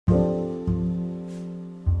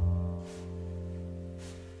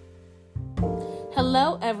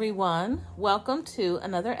Hello, everyone. Welcome to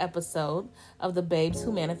another episode of the Babes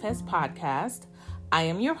Who Manifest podcast. I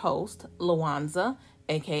am your host, Lawanza,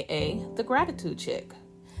 aka The Gratitude Chick.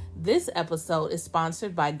 This episode is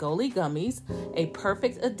sponsored by Goli Gummies, a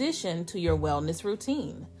perfect addition to your wellness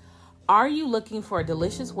routine. Are you looking for a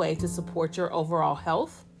delicious way to support your overall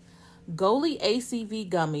health? Goli ACV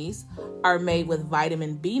gummies are made with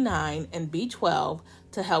vitamin B9 and B12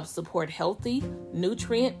 to help support healthy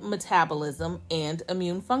nutrient metabolism and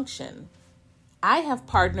immune function. I have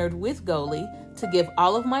partnered with Goli to give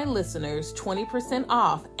all of my listeners 20%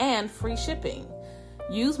 off and free shipping.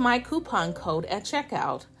 Use my coupon code at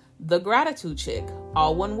checkout, The Gratitude Chick,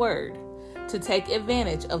 all one word, to take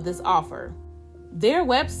advantage of this offer. Their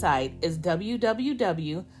website is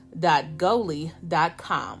www.goli.com.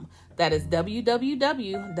 That is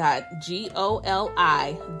www.goli.com.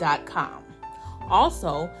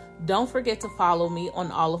 Also, don't forget to follow me on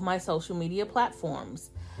all of my social media platforms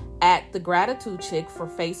at The Gratitude Chick for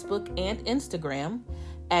Facebook and Instagram,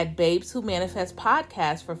 at Babes Who Manifest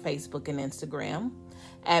Podcast for Facebook and Instagram,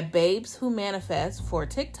 at Babes Who Manifest for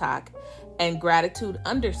TikTok, and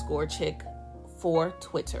Gratitude_Chick for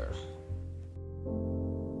Twitter.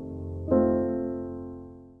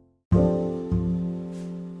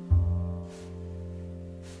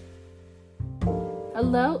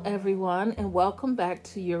 Hello, everyone, and welcome back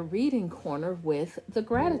to your reading corner with The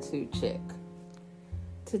Gratitude Chick.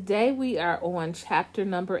 Today we are on chapter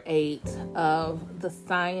number 8 of The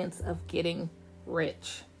Science of Getting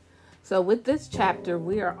Rich. So with this chapter,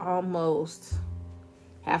 we are almost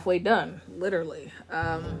halfway done, literally.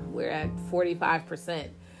 We're at 45%.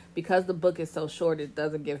 Because the book is so short, it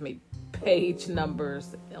doesn't give me page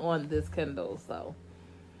numbers on this Kindle, so...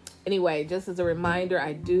 Anyway, just as a reminder,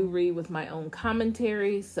 I do read with my own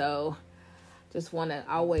commentary, so just want to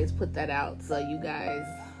always put that out so you guys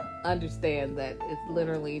understand that it's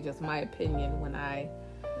literally just my opinion when I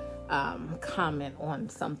comment on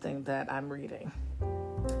something that I'm reading.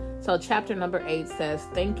 So chapter number 8 says,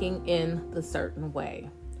 Thinking in the Certain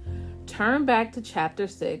Way. Turn back to chapter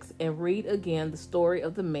 6 and read again the story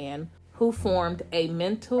of the man who formed a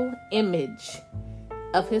mental image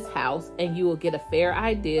of his house, and you will get a fair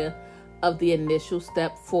idea of the initial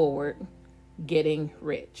step forward, getting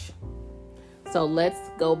rich. So let's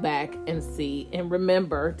go back and see and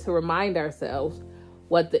remember to remind ourselves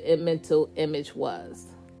what the mental image was.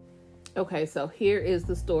 Okay, so here is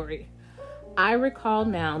the story. I recall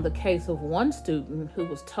now the case of one student who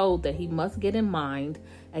was told that he must get in mind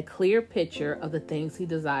a clear picture of the things he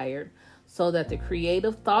desired so that the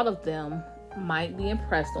creative thought of them might be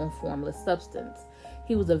impressed on formless substance.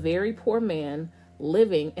 He was a very poor man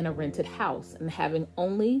living in a rented house and having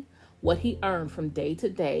only what he earned from day to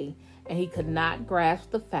day, and he could not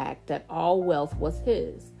grasp the fact that all wealth was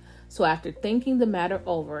his. So after thinking the matter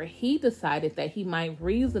over, he decided that he might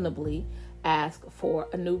reasonably ask for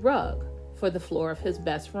a new rug for the floor of his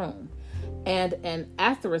best room and an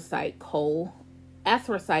anthracite coal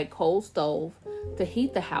stove to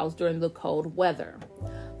heat the house during the cold weather.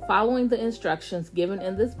 Following the instructions given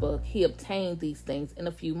in this book, he obtained these things in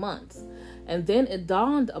a few months, and then it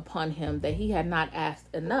dawned upon him that he had not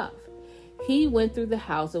asked enough. He went through the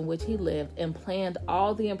house in which he lived and planned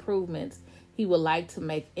all the improvements he would like to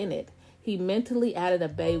make in it. He mentally added a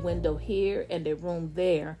bay window here and a room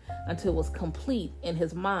there until it was complete in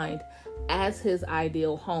his mind as his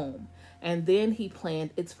ideal home, and then he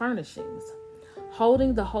planned its furnishings.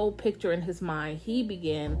 Holding the whole picture in his mind, he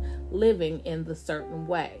began living in the certain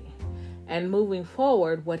way and moving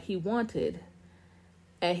forward what he wanted.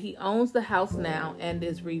 And he owns the house now and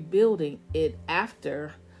is rebuilding it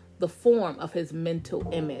after the form of his mental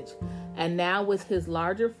image. And now with his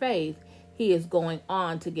larger faith, he is going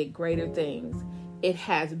on to get greater things. It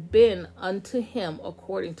has been unto him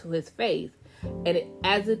according to his faith, and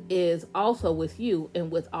as it is also with you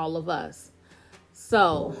and with all of us.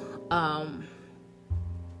 So,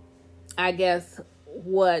 I guess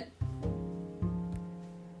what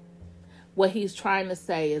he's trying to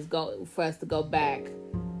say is for us to go back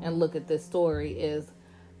and look at this story is,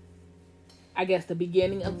 I guess, the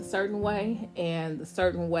beginning of the certain way. And the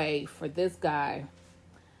certain way for this guy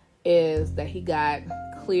is that he got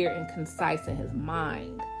clear and concise in his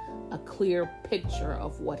mind, a clear picture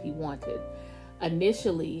of what he wanted.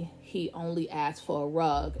 Initially, he only asked for a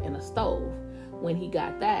rug and a stove. When he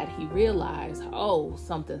got that, he realized, oh,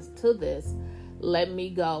 something's to this. Let me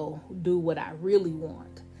go do what I really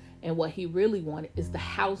want. And what he really wanted is the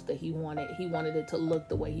house that he wanted. He wanted it to look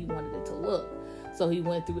the way he wanted it to look. So he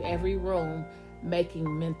went through every room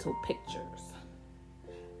making mental pictures.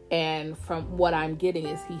 And from what I'm getting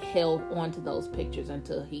is he held on to those pictures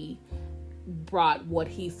until he brought what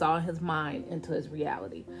he saw in his mind into his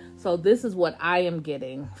reality. So this is what I am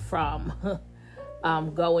getting from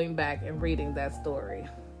going back and reading that story.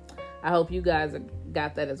 I hope you guys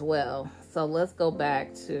got that as well. So let's go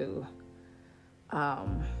back to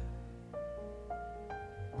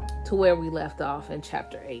where we left off in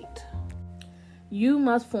chapter 8. You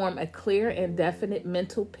must form a clear and definite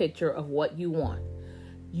mental picture of what you want.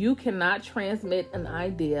 You cannot transmit an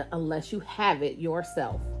idea unless you have it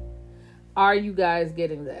yourself. Are you guys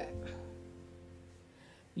getting that?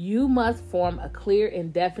 You must form a clear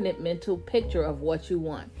and definite mental picture of what you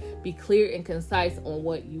want. Be clear and concise on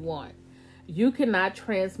what you want. You cannot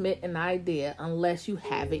transmit an idea unless you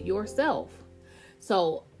have it yourself.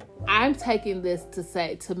 So I'm taking this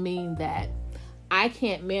to mean that I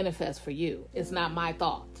can't manifest for you. It's not my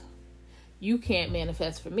thought. You can't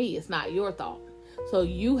manifest for me. It's not your thought. So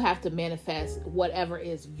you have to manifest whatever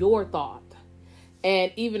is your thought.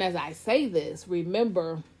 And even as I say this,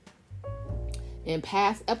 remember, in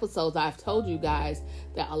past episodes, I've told you guys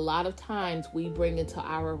that a lot of times we bring into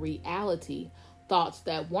our reality thoughts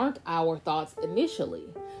that weren't our thoughts initially,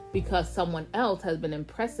 because someone else has been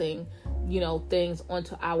impressing, things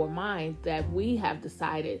onto our mind that we have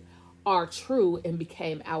decided are true and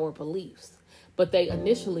became our beliefs. But they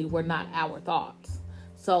initially were not our thoughts.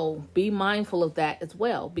 So be mindful of that as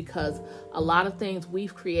well, because a lot of things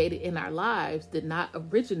we've created in our lives did not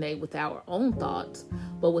originate with our own thoughts,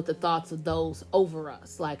 but with the thoughts of those over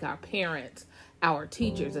us, like our parents, our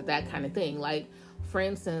teachers, and that kind of thing. Like, for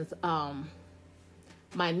instance,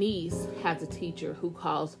 my niece has a teacher who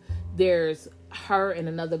there's her and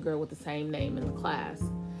another girl with the same name in the class,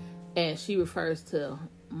 and she refers to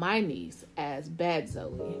my niece as Bad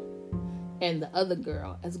Zoe and the other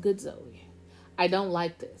girl as Good Zoe. I don't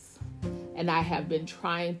like this. And I have been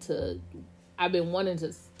I've been wanting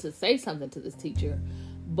to say something to this teacher,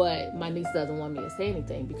 but my niece doesn't want me to say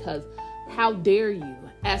anything, because how dare you,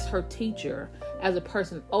 as her teacher, as a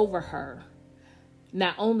person over her,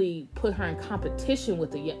 not only put her in competition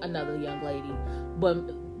with another young lady,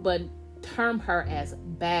 but term her as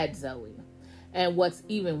Bad Zoe. And what's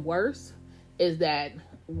even worse is that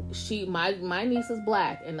my niece is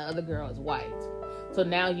black and the other girl is white. So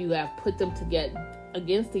now you have put them to get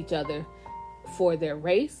against each other for their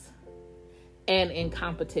race and in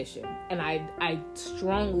competition. And I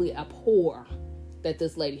strongly abhor that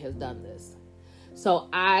this lady has done this. So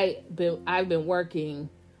I've been working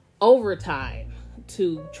overtime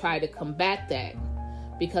to try to combat that,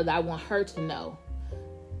 because I want her to know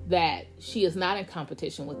that she is not in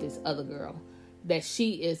competition with this other girl, that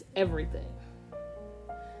she is everything.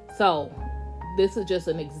 So this is just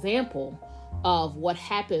an example of what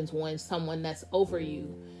happens when someone that's over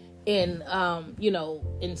you in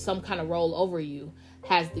some kind of role over you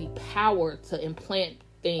has the power to implant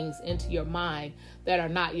things into your mind that are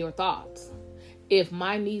not your thoughts. If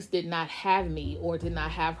my niece did not have me, or did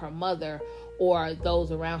not have her mother or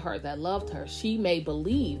those around her that loved her, she may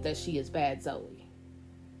believe that she is Bad Zoe.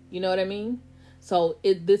 You know what I mean? So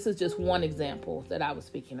this is just one example that I was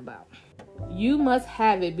speaking about. You must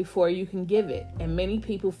have it before you can give it. And many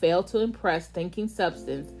people fail to impress thinking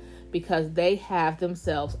substance because they have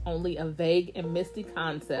themselves only a vague and misty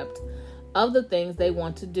concept of the things they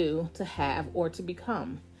want to do, to have, or to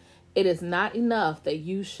become. It is not enough that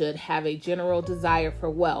you should have a general desire for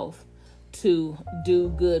wealth to do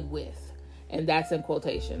good with. And that's in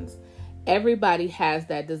quotations. Everybody has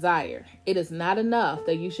that desire. It is not enough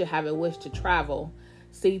that you should have a wish to travel,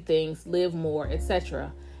 see things, live more,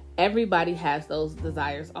 etc. Everybody has those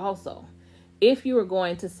desires also. If you were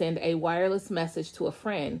going to send a wireless message to a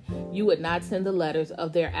friend, you would not send the letters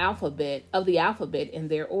of the alphabet in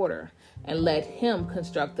their order and let him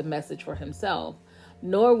construct the message for himself.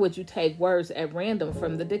 Nor would you take words at random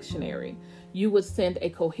from the dictionary. You would send a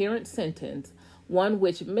coherent sentence, one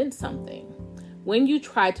which meant something. When you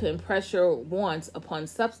try to impress your wants upon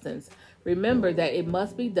substance, remember that it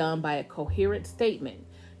must be done by a coherent statement.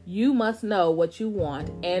 You must know what you want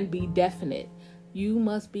and be definite. You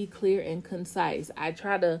must be clear and concise. I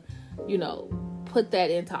try to, put that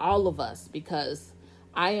into all of us, because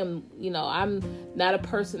I am, I'm not a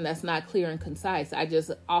person that's not clear and concise. I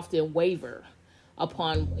just often waver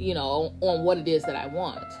upon, on what it is that I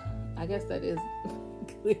want. I guess that is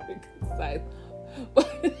clear and concise.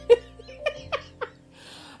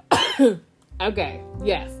 Okay,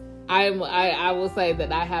 yes. I will say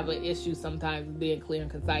that I have an issue sometimes with being clear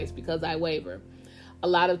and concise, because I waver. A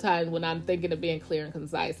lot of times when I'm thinking of being clear and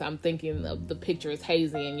concise, I'm thinking of the picture is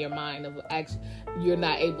hazy in your mind, of actually you're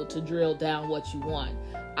not able to drill down what you want.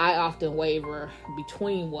 I often waver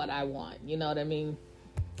between what I want, you know what I mean?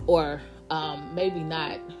 Or maybe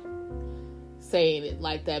not saying it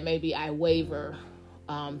like that, maybe I waver,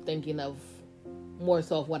 thinking of more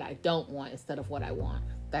so of what I don't want instead of what I want.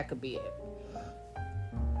 That could be it.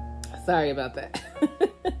 Sorry about that.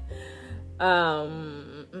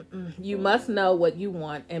 You must know what you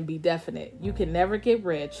want and be definite. You can never get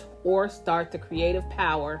rich or start the creative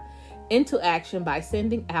power into action by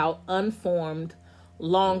sending out unformed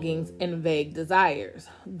longings and vague desires.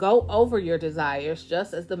 Go over your desires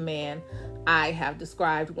just as the man I have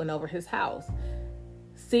described went over his house.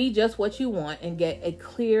 See just what you want and get a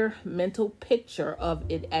clear mental picture of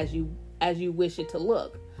it as you wish it to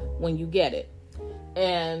look when you get it.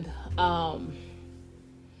 And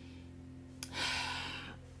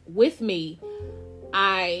with me,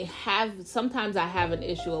 sometimes I have an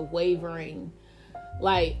issue of wavering.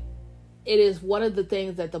 Like, it is one of the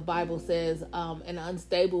things that the Bible says, an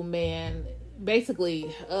unstable man,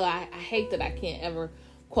 basically, I hate that I can't ever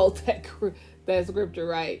quote that scripture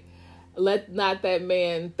right. Let not that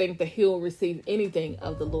man think that he'll receive anything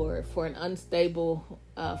of the Lord. For an unstable,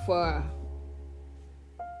 I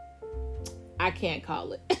can't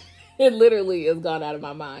call it. It literally is gone out of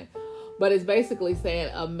my mind. But it's basically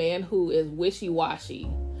saying a man who is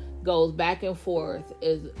wishy-washy, goes back and forth,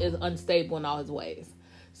 is unstable in all his ways.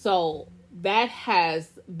 So that has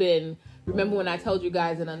been, remember when I told you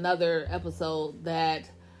guys in another episode that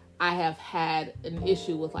I have had an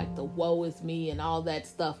issue with like the woe is me and all that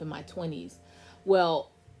stuff in my 20s.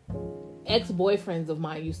 Well, ex-boyfriends of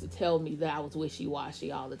mine used to tell me that I was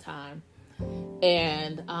wishy-washy all the time.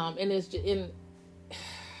 And it's just,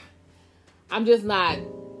 I'm just not,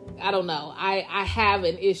 I don't know. I have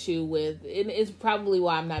an issue with, and it's probably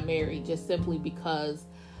why I'm not married, just simply because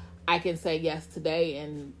I can say yes today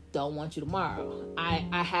and don't want you tomorrow.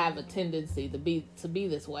 I have a tendency to be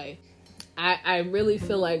this way. I really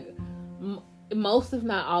feel like most, if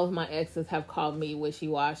not all, of my exes have called me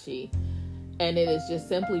wishy-washy, and it is just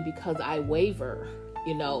simply because I waver.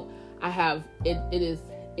 You know,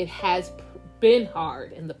 it has been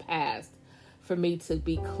hard in the past for me to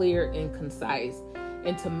be clear and concise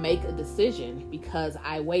and to make a decision because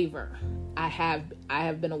I waver. I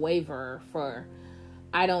have been a waverer for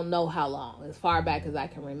I don't know how long, as far back as I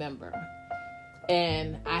can remember.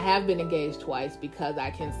 And I have been engaged twice because I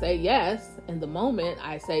can say yes in the moment.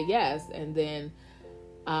 I say yes, and then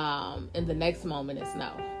in the next moment it's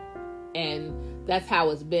no. And that's how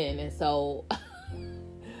it's been. And so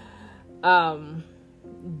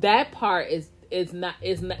that part is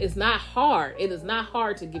not hard. It is not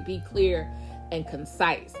hard to be clear and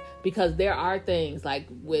concise, because there are things like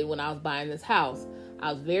when I was buying this house,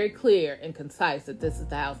 I was very clear and concise that this is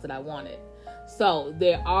the house that I wanted. So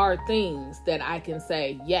there are things that I can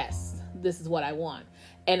say, yes, this is what I want.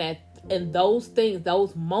 And those things,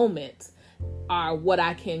 those moments are what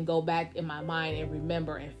I can go back in my mind and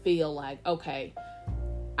remember and feel like, okay,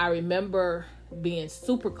 I remember being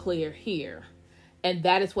super clear here. And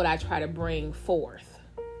that is what I try to bring forth.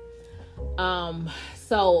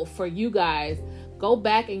 So for you guys, go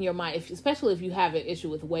back in your mind, especially if you have an issue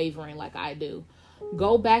with wavering like I do.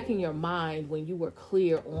 Go back in your mind when you were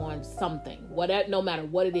clear on something, no matter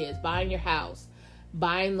what it is, buying your house,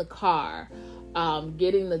 buying the car,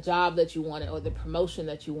 getting the job that you wanted or the promotion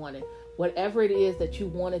that you wanted, whatever it is that you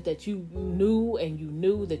wanted, that you knew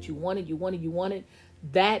that you wanted,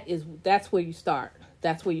 that's where you start.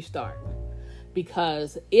 That's where you start.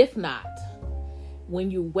 Because if not, when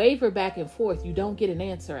you waver back and forth, you don't get an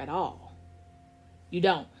answer at all. You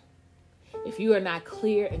don't. If you are not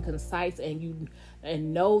clear and concise and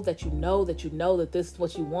know that this is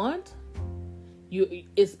what you want,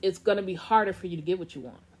 it's going to be harder for you to get what you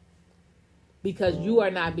want, because you are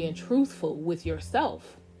not being truthful with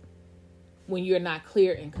yourself when you're not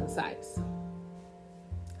clear and concise.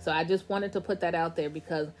 So I just wanted to put that out there,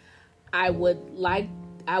 because I would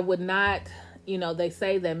not, they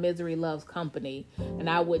say that misery loves company, and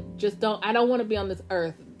I don't want to be on this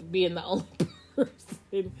earth being the only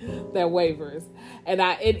person that wavers. And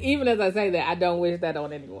even as I say that, I don't wish that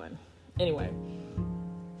on anyone. Anyway,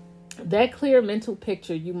 that clear mental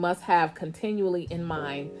picture you must have continually in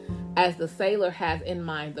mind, as the sailor has in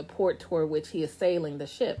mind the port toward which he is sailing the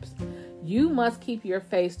ships. You must keep your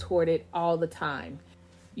face toward it all the time.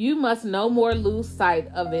 You must no more lose sight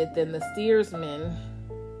of it than the steersman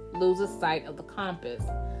loses sight of the compass.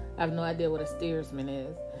 I have no idea what a steersman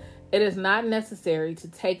is. It is not necessary to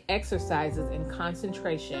take exercises in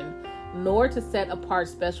concentration, nor to set apart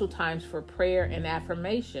special times for prayer and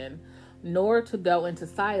affirmation, nor to go into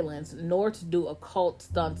silence, nor to do occult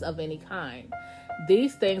stunts of any kind.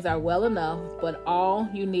 These things are well enough, but all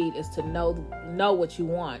you need is to know what you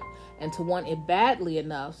want, and to want it badly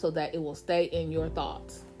enough so that it will stay in your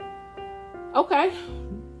thoughts. Okay.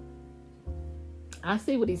 I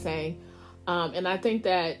see what he's saying. And I think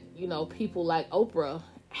that, people like Oprah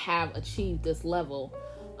have achieved this level.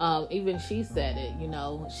 Even she said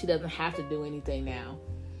it, she doesn't have to do anything now.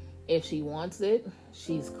 If she wants it,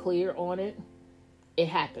 she's clear on it, it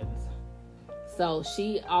happens. So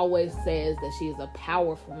she always says that she is a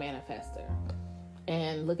powerful manifester.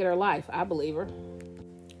 And look at her life. I believe her.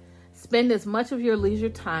 Spend as much of your leisure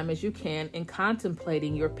time as you can in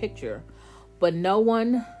contemplating your picture, but no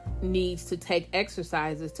one needs to take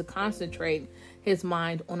exercises to concentrate his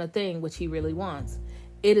mind on a thing which he really wants.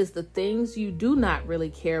 It is the things you do not really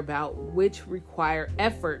care about which require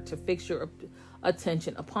effort to fix your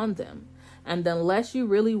attention upon them. And unless you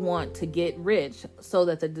really want to get rich so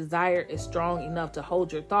that the desire is strong enough to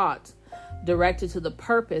hold your thoughts directed to the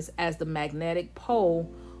purpose as the magnetic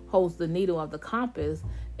pole holds the needle of the compass,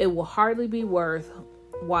 it will hardly be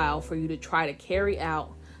worthwhile for you to try to carry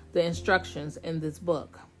out the instructions in this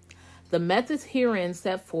book. The methods herein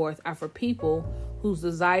set forth are for people whose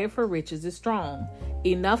desire for riches is strong,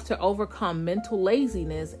 enough to overcome mental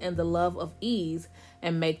laziness and the love of ease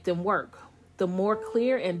and make them work. The more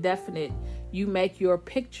clear and definite you make your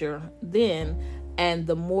picture then, and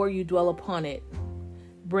the more you dwell upon it,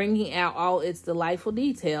 bringing out all its delightful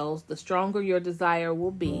details, the stronger your desire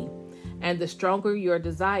will be. And the stronger your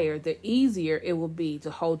desire, the easier it will be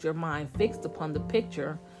to hold your mind fixed upon the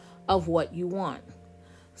picture of what you want.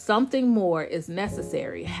 Something more is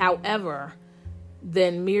necessary, however,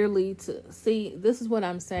 than merely to see. This is what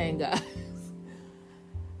I'm saying, guys.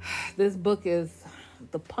 This book is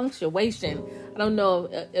the punctuation. I don't know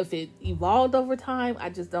if it evolved over time. I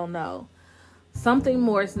just don't know. Something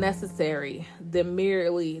more is necessary than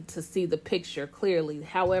merely to see the picture clearly,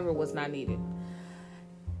 however, was not needed.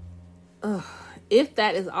 If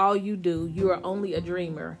that is all you do, you are only a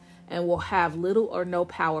dreamer and will have little or no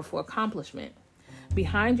power for accomplishment.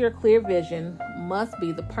 Behind your clear vision must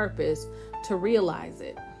be the purpose to realize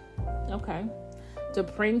it. Okay. To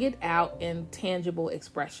bring it out in tangible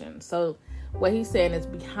expression. So what he's saying is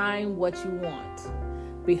behind what you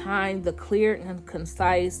want, behind the clear and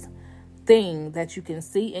concise thing that you can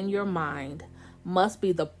see in your mind must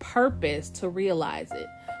be the purpose to realize it,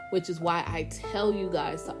 which is why I tell you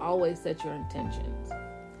guys to always set your intentions,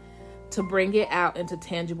 to bring it out into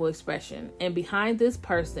tangible expression. And behind this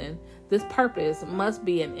purpose must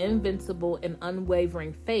be an invincible and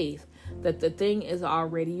unwavering faith that the thing is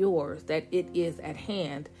already yours, that it is at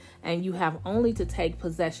hand, and you have only to take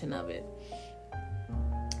possession of it.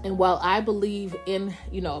 And while I believe in,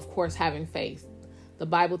 of course, having faith, the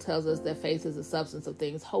Bible tells us that faith is the substance of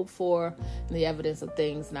things hoped for and the evidence of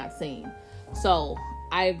things not seen. So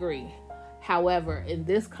I agree. However, in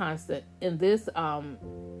this portion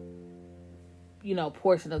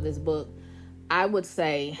of this book, I would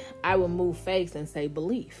say I would move faith and say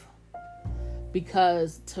belief,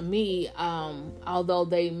 because to me, although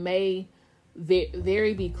they may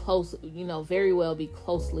very well be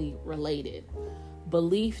closely related,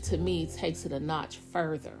 belief to me takes it a notch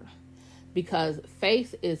further, because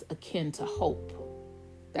faith is akin to hope.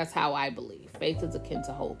 That's how I believe. Faith is akin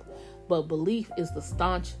to hope. But belief is the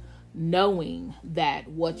staunch knowing that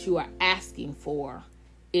what you are asking for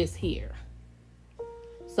is here.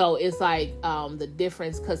 So it's like the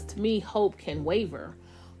difference, because to me, hope can waver.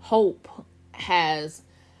 Hope has,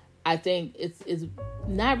 I think it's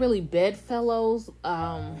not really bedfellows,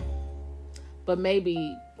 but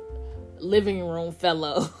maybe living room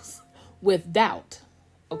fellows with doubt.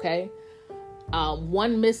 Okay?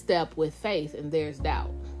 One misstep with faith and there's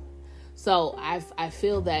doubt. So I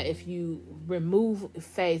feel that if you remove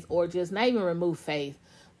faith, or just not even remove faith,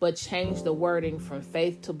 but change the wording from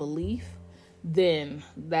faith to belief, then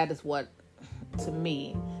that is what, to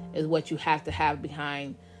me, is what you have to have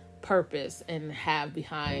behind purpose and have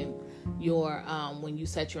behind your, when you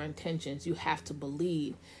set your intentions, you have to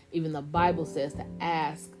believe. Even the Bible says to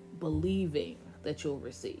ask, believing that you'll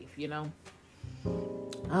receive,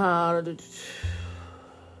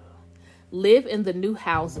 Live in the new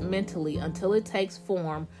house mentally until it takes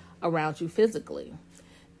form around you physically.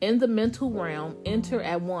 In the mental realm, enter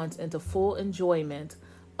at once into full enjoyment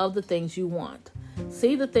of the things you want.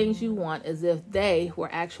 See the things you want as if they were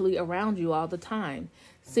actually around you all the time.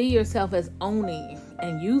 See yourself as owning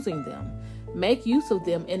and using them. Make use of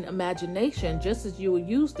them in imagination just as you will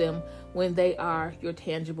use them when they are your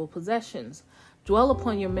tangible possessions. Dwell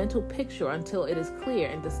upon your mental picture until it is clear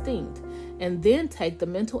and distinct, and then take the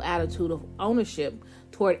mental attitude of ownership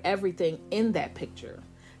toward everything in that picture.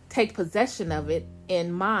 Take possession of it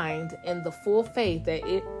in mind in the full faith that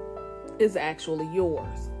it is actually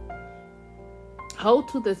yours. Hold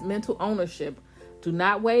to this mental ownership Do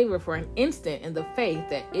not waver for an instant in the faith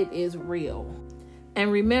that it is real.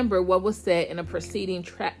 And remember what was said in a preceding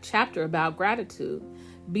chapter about gratitude.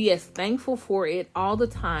 Be as thankful for it all the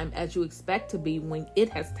time as you expect to be when it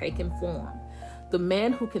has taken form. The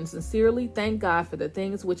man who can sincerely thank God for the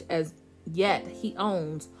things which as yet he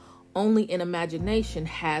owns only in imagination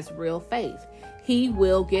has real faith. He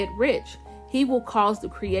will get rich. He will cause the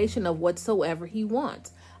creation of whatsoever he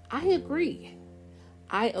wants. I agree.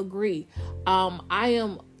 I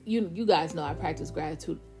am, you guys know I practice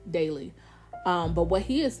gratitude daily. But what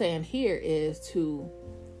he is saying here is to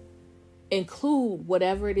include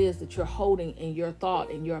whatever it is that you're holding in your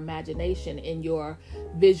thought, in your imagination, in your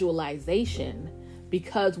visualization,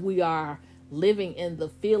 because we are living in the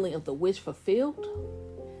feeling of the wish fulfilled.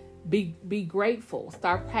 Be grateful.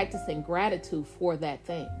 Start practicing gratitude for that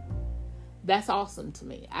thing. That's awesome to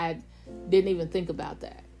me. I didn't even think about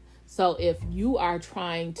that. So if you are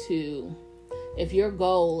if your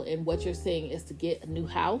goal and what you're saying is to get a new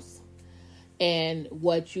house, and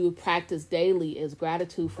what you practice daily is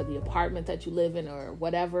gratitude for the apartment that you live in or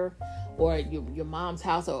whatever, or your mom's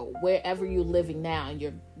house or wherever you're living now, and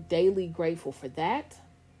you're daily grateful for that,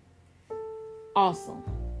 awesome.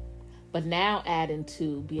 But now add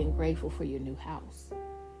into being grateful for your new house.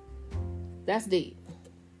 That's deep.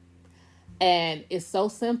 And it's so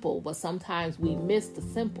simple, but sometimes we miss the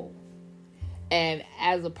simple. And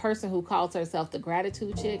as a person who calls herself the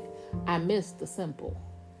gratitude chick, I miss the simple.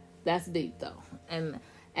 That's deep though. And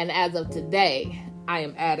as of today, I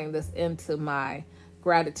am adding this into my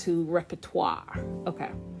gratitude repertoire.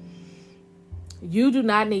 Okay. You do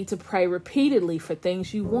not need to pray repeatedly for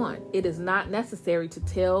things you want. It is not necessary to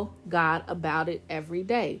tell God about it every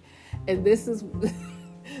day. And this is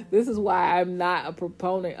why I'm not a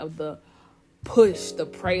proponent of the push to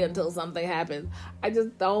pray until something happens. I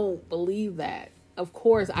just don't believe that. Of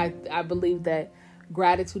course, I believe that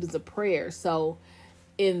gratitude is a prayer. So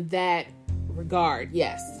in that regard,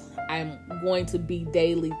 yes, I'm going to be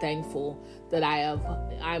daily thankful that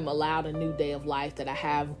I'm allowed a new day of life, that I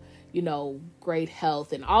have, great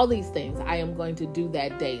health and all these things. I am going to do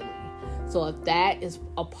that daily. So if that is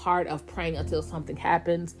a part of praying until something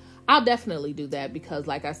happens, I'll definitely do that, because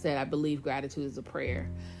like I said, I believe gratitude is a prayer.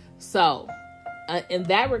 So in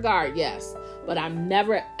that regard, yes, but I'm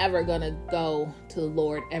never, ever going to go to the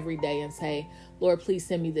Lord every day and say, Lord, please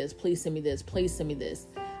send me this, please send me this, please send me this.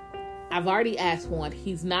 I've already asked one.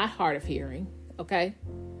 He's not hard of hearing, okay?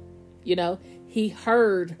 He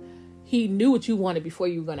knew what you wanted before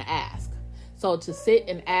you were going to ask. So to sit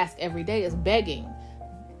and ask every day is begging.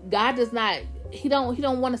 God does not, he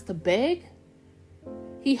don't want us to beg.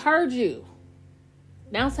 He heard you.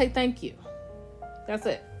 Now say thank you. That's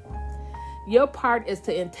it. Your part is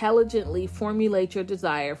to intelligently formulate your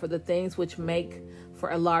desire for the things which make for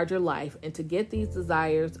a larger life, and to get these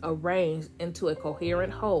desires arranged into a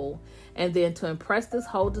coherent whole, and then to impress this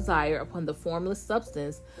whole desire upon the formless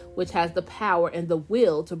substance which has the power and the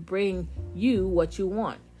will to bring you what you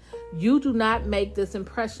want. You do not make this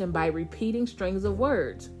impression by repeating strings of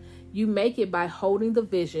words. You make it by holding the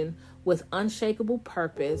vision with unshakable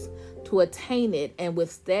purpose to attain it, and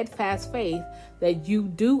with steadfast faith that you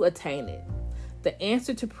do attain it. The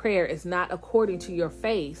answer to prayer is not according to your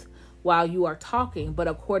faith while you are talking, but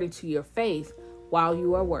according to your faith while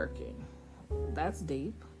you are working. That's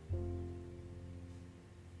deep.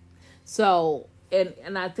 So,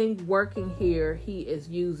 and I think working here, he is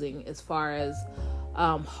using as far as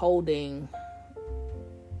holding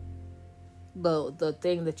the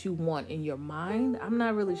thing that you want in your mind. I'm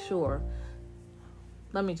not really sure.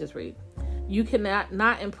 Let me just read. You cannot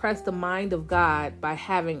not impress the mind of God by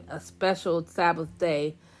having a special Sabbath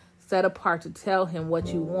day set apart to tell him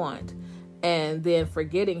what you want, and then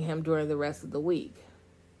forgetting him during the rest of the week.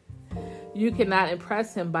 You cannot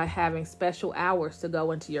impress him by having special hours to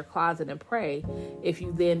go into your closet and pray, if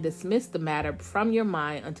you then dismiss the matter from your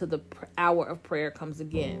mind until the hour of prayer comes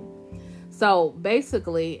again. So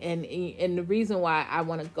basically, and the reason why I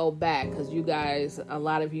want to go back, because you guys, a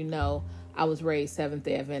lot of you know, I was raised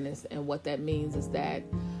Seventh-day Adventist, and what that means is that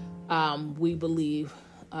we believe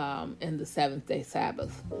in the seventh-day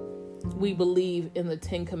Sabbath. We believe in the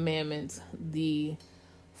 10 Commandments, the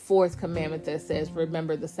fourth commandment that says,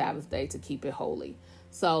 remember the Sabbath day to keep it holy.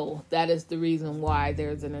 So that is the reason why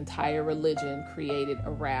there's an entire religion created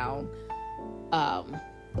around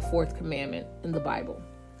the fourth commandment in the Bible.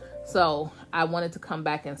 So I wanted to come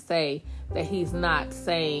back and say that he's not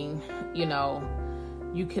saying,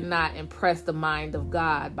 you cannot impress the mind of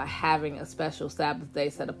God by having a special Sabbath day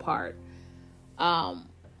set apart.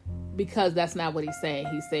 Because that's not what he's saying.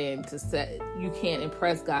 He's saying you can't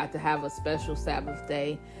impress God to have a special Sabbath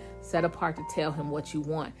day set apart to tell him what you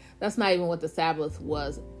want. That's not even what the Sabbath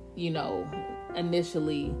was,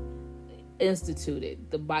 initially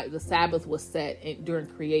instituted. The Sabbath was set during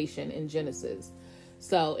creation in Genesis.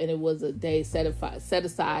 So, and it was a day set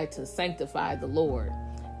aside to sanctify the Lord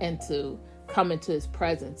and to come into his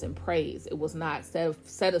presence and praise. It was not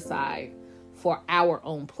set aside for our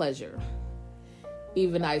own pleasure.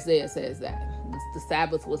 Even Isaiah says that. The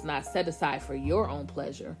Sabbath was not set aside for your own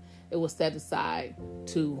pleasure. It was set aside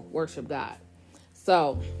to worship God.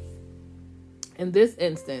 So, in this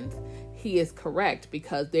instance, he is correct,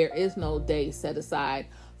 because there is no day set aside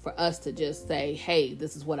for us to just say, hey,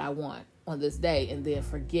 this is what I want on this day, and then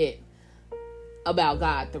forget about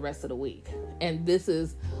God the rest of the week. And this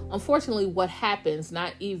is unfortunately what happens,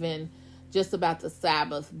 not even just about the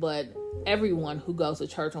Sabbath, but everyone who goes to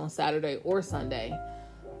church on Saturday or Sunday.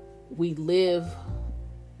 We live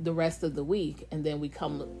the rest of the week, and then we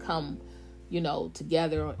come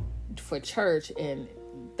together for church, and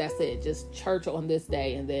that's it, just church on this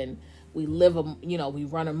day, and then we live we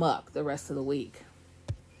run amok the rest of the week.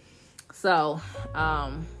 So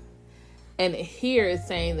and here it's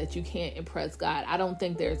saying that you can't impress God. I don't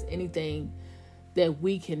think there's anything that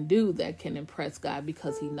we can do that can impress God,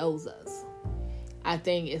 because he knows us. I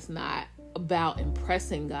think it's not about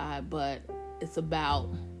impressing God, but it's about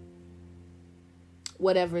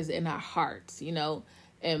whatever's in our hearts,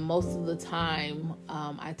 and most of the time,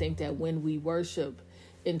 I think that when we worship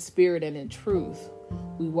in spirit and in truth,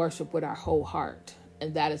 we worship with our whole heart,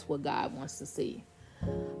 and that is what God wants to see.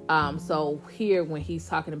 So here, when he's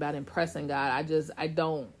talking about impressing God, I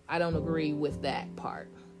don't agree with that part.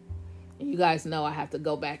 And you guys know I have to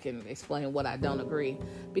go back and explain what I don't agree,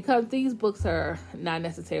 because these books are not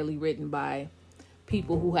necessarily written by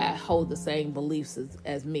people who hold the same beliefs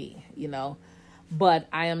as me, but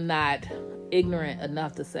I am not ignorant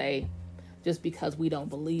enough to say just because we don't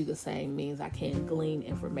believe the same means I can't glean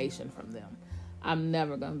information from them. I'm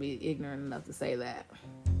never going to be ignorant enough to say that.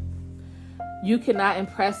 You cannot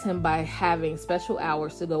impress him by having special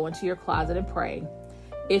hours to go into your closet and pray.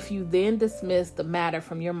 If you then dismiss the matter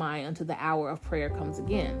from your mind until the hour of prayer comes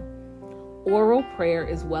again. Oral prayer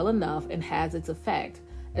is well enough and has its effect,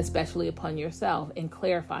 especially upon yourself, in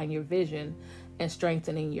clarifying your vision and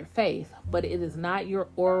strengthening your faith. But it is not your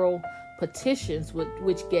oral petitions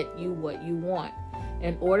which get you what you want.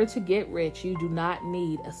 In order to get rich, you do not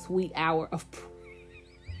need a sweet hour of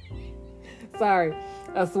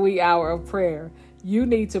prayer. You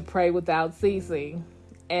need to pray without ceasing.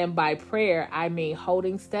 And by prayer, I mean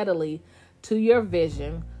holding steadily to your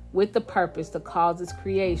vision with the purpose to cause its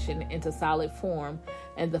creation into solid form,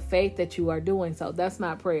 and the faith that you are doing so. That's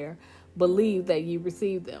not prayer. Believe that you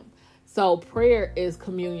receive them. So prayer is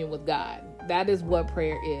communion with God. That is what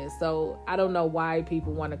prayer is. So I don't know why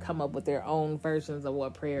people want to come up with their own versions of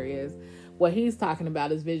what prayer is. What he's talking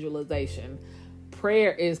about is visualization.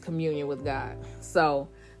 Prayer is communion with God. So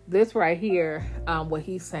this right here, what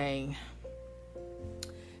he's saying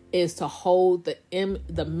is to hold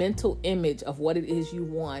the mental image of what it is you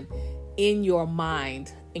want in your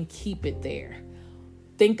mind and keep it there.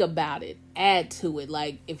 Think about it, add to it.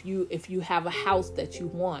 Like if you have a house that you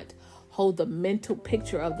want, hold the mental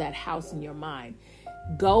picture of that house in your mind.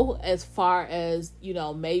 Go as far as,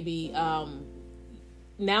 maybe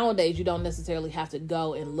nowadays you don't necessarily have to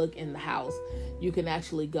go and look in the house. You can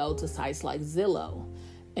actually go to sites like Zillow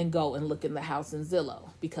and go and look in the house in Zillow,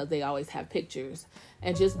 because they always have pictures.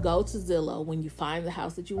 And just go to Zillow. When you find the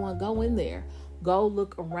house that you want, go in there. Go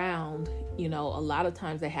look around. A lot of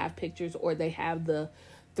times they have pictures, or they have the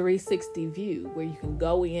 360 view where you can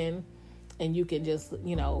go in and you can just,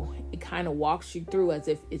 it kind of walks you through as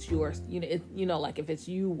if it's yours, like if it's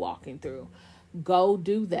you walking through. Go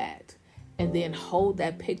do that. And then hold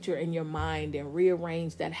that picture in your mind and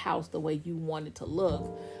rearrange that house the way you want it to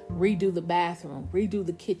look. Redo the bathroom, redo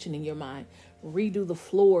the kitchen in your mind, redo the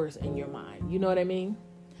floors in your mind. You know what I mean?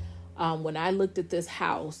 When I looked at this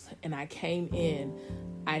house and I came in,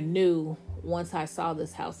 I knew once I saw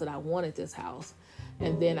this house that I wanted this house.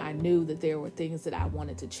 And then I knew that there were things that I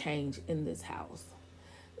wanted to change in this house.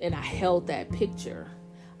 And I held that picture.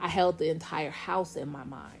 I held the entire house in my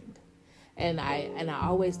mind. And I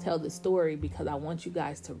always tell this story because I want you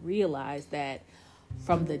guys to realize that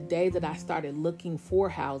from the day that I started looking for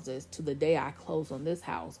houses to the day I closed on this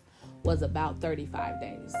house was about 35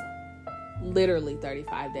 days. Literally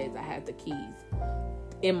 35 days. I had the keys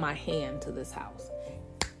in my hand to this house.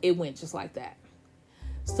 It went just like that.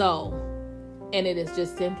 So, and it is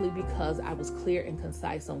just simply because I was clear and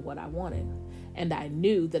concise on what I wanted. And I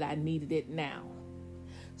knew that I needed it now.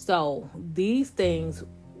 So these things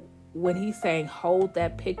when he's saying hold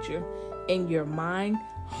that picture in your mind,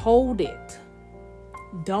 hold it.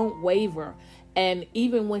 Don't waver. And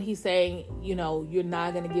even when he's saying, you're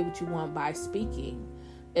not going to get what you want by speaking,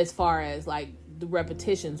 as far as like the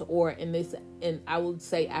repetitions or in I would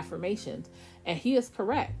say affirmations. And he is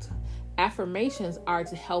correct. Affirmations are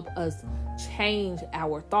to help us change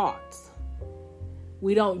our thoughts.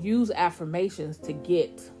 We don't use affirmations to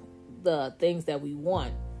get the things that we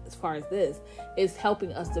want. As far as this, it's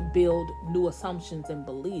helping us to build new assumptions and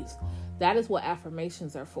beliefs. That is what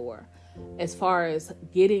affirmations are for. As far as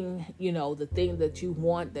getting, the thing that you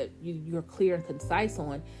want, that you're clear and concise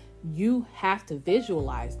on, you have to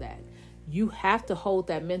visualize that. You have to hold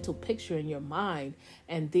that mental picture in your mind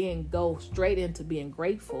and then go straight into being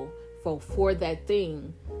grateful for that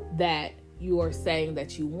thing that you are saying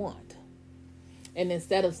that you want. And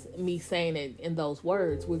instead of me saying it in those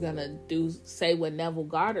words, we're going to say what Neville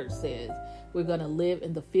Goddard says. We're going to live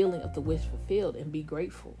in the feeling of the wish fulfilled and be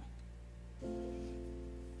grateful.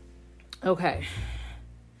 Okay.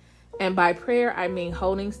 And by prayer, I mean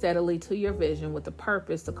holding steadily to your vision with the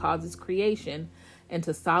purpose to cause its creation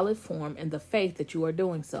into solid form and the faith that you are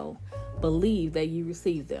doing so. Believe that you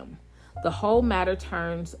receive them. The whole matter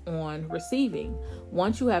turns on receiving.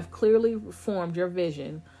 Once you have clearly formed your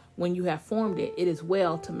vision, when you have formed it, it is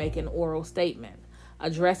well to make an oral statement,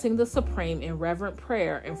 addressing the Supreme in reverent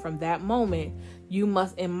prayer, and from that moment, you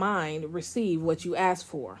must in mind receive what you ask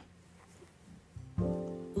for.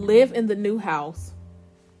 Live in the new house,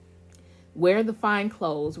 wear the fine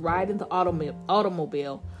clothes, ride in the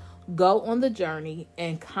automobile, go on the journey,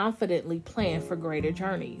 and confidently plan for greater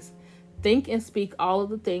journeys. Think and speak all of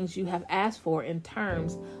the things you have asked for in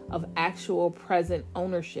terms of actual present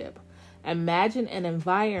ownership. Imagine an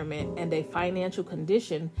environment and a financial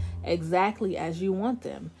condition exactly as you want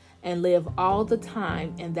them, and live all the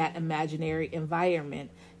time in that imaginary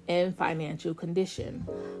environment and financial condition.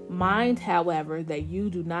 Mind, however, that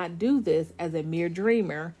you do not do this as a mere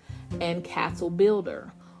dreamer and castle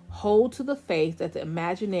builder. Hold to the faith that the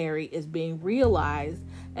imaginary is being realized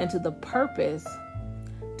and to the purpose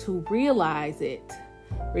to realize it.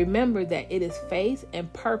 Remember that it is faith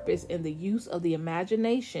and purpose in the use of the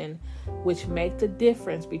imagination which make the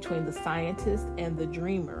difference between the scientist and the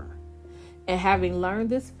dreamer. And having learned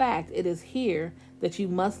this fact, it is here that you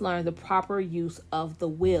must learn the proper use of the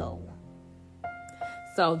will.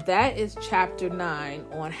 So that is chapter 9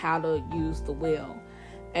 on how to use the will.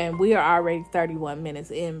 And we are already 31 minutes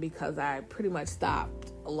in because I pretty much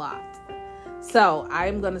stopped a lot. So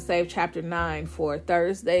I'm going to save chapter 9 for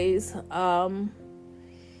Thursday's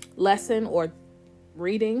lesson or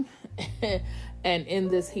reading and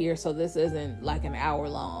end this here, so this isn't like an hour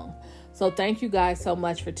long. So thank you guys so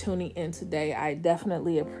much for tuning in today. I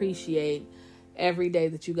definitely appreciate every day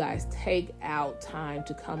that you guys take out time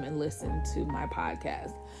to come and listen to my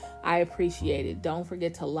podcast. I appreciate it. Don't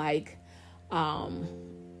forget to like,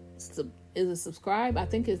 is it subscribe? I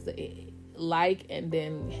think it's the like, and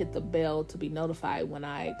then hit the bell to be notified when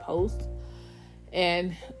I post.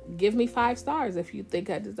 And give me 5 stars if you think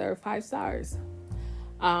I deserve 5 stars.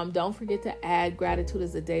 Don't forget to add gratitude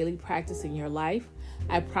as a daily practice in your life.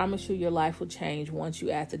 I promise you your life will change once you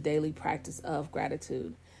add the daily practice of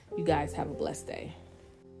gratitude. You guys have a blessed day.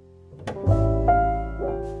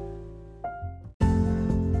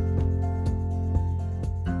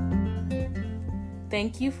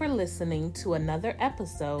 Thank you for listening to another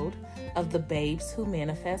episode of the Babes Who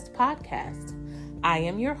Manifest podcast. I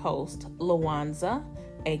am your host, Lawanza,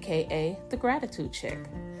 aka The Gratitude Chick.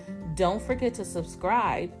 Don't forget to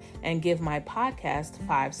subscribe and give my podcast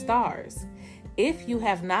 5 stars. If you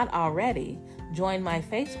have not already, join my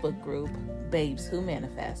Facebook group, Babes Who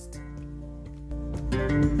Manifest.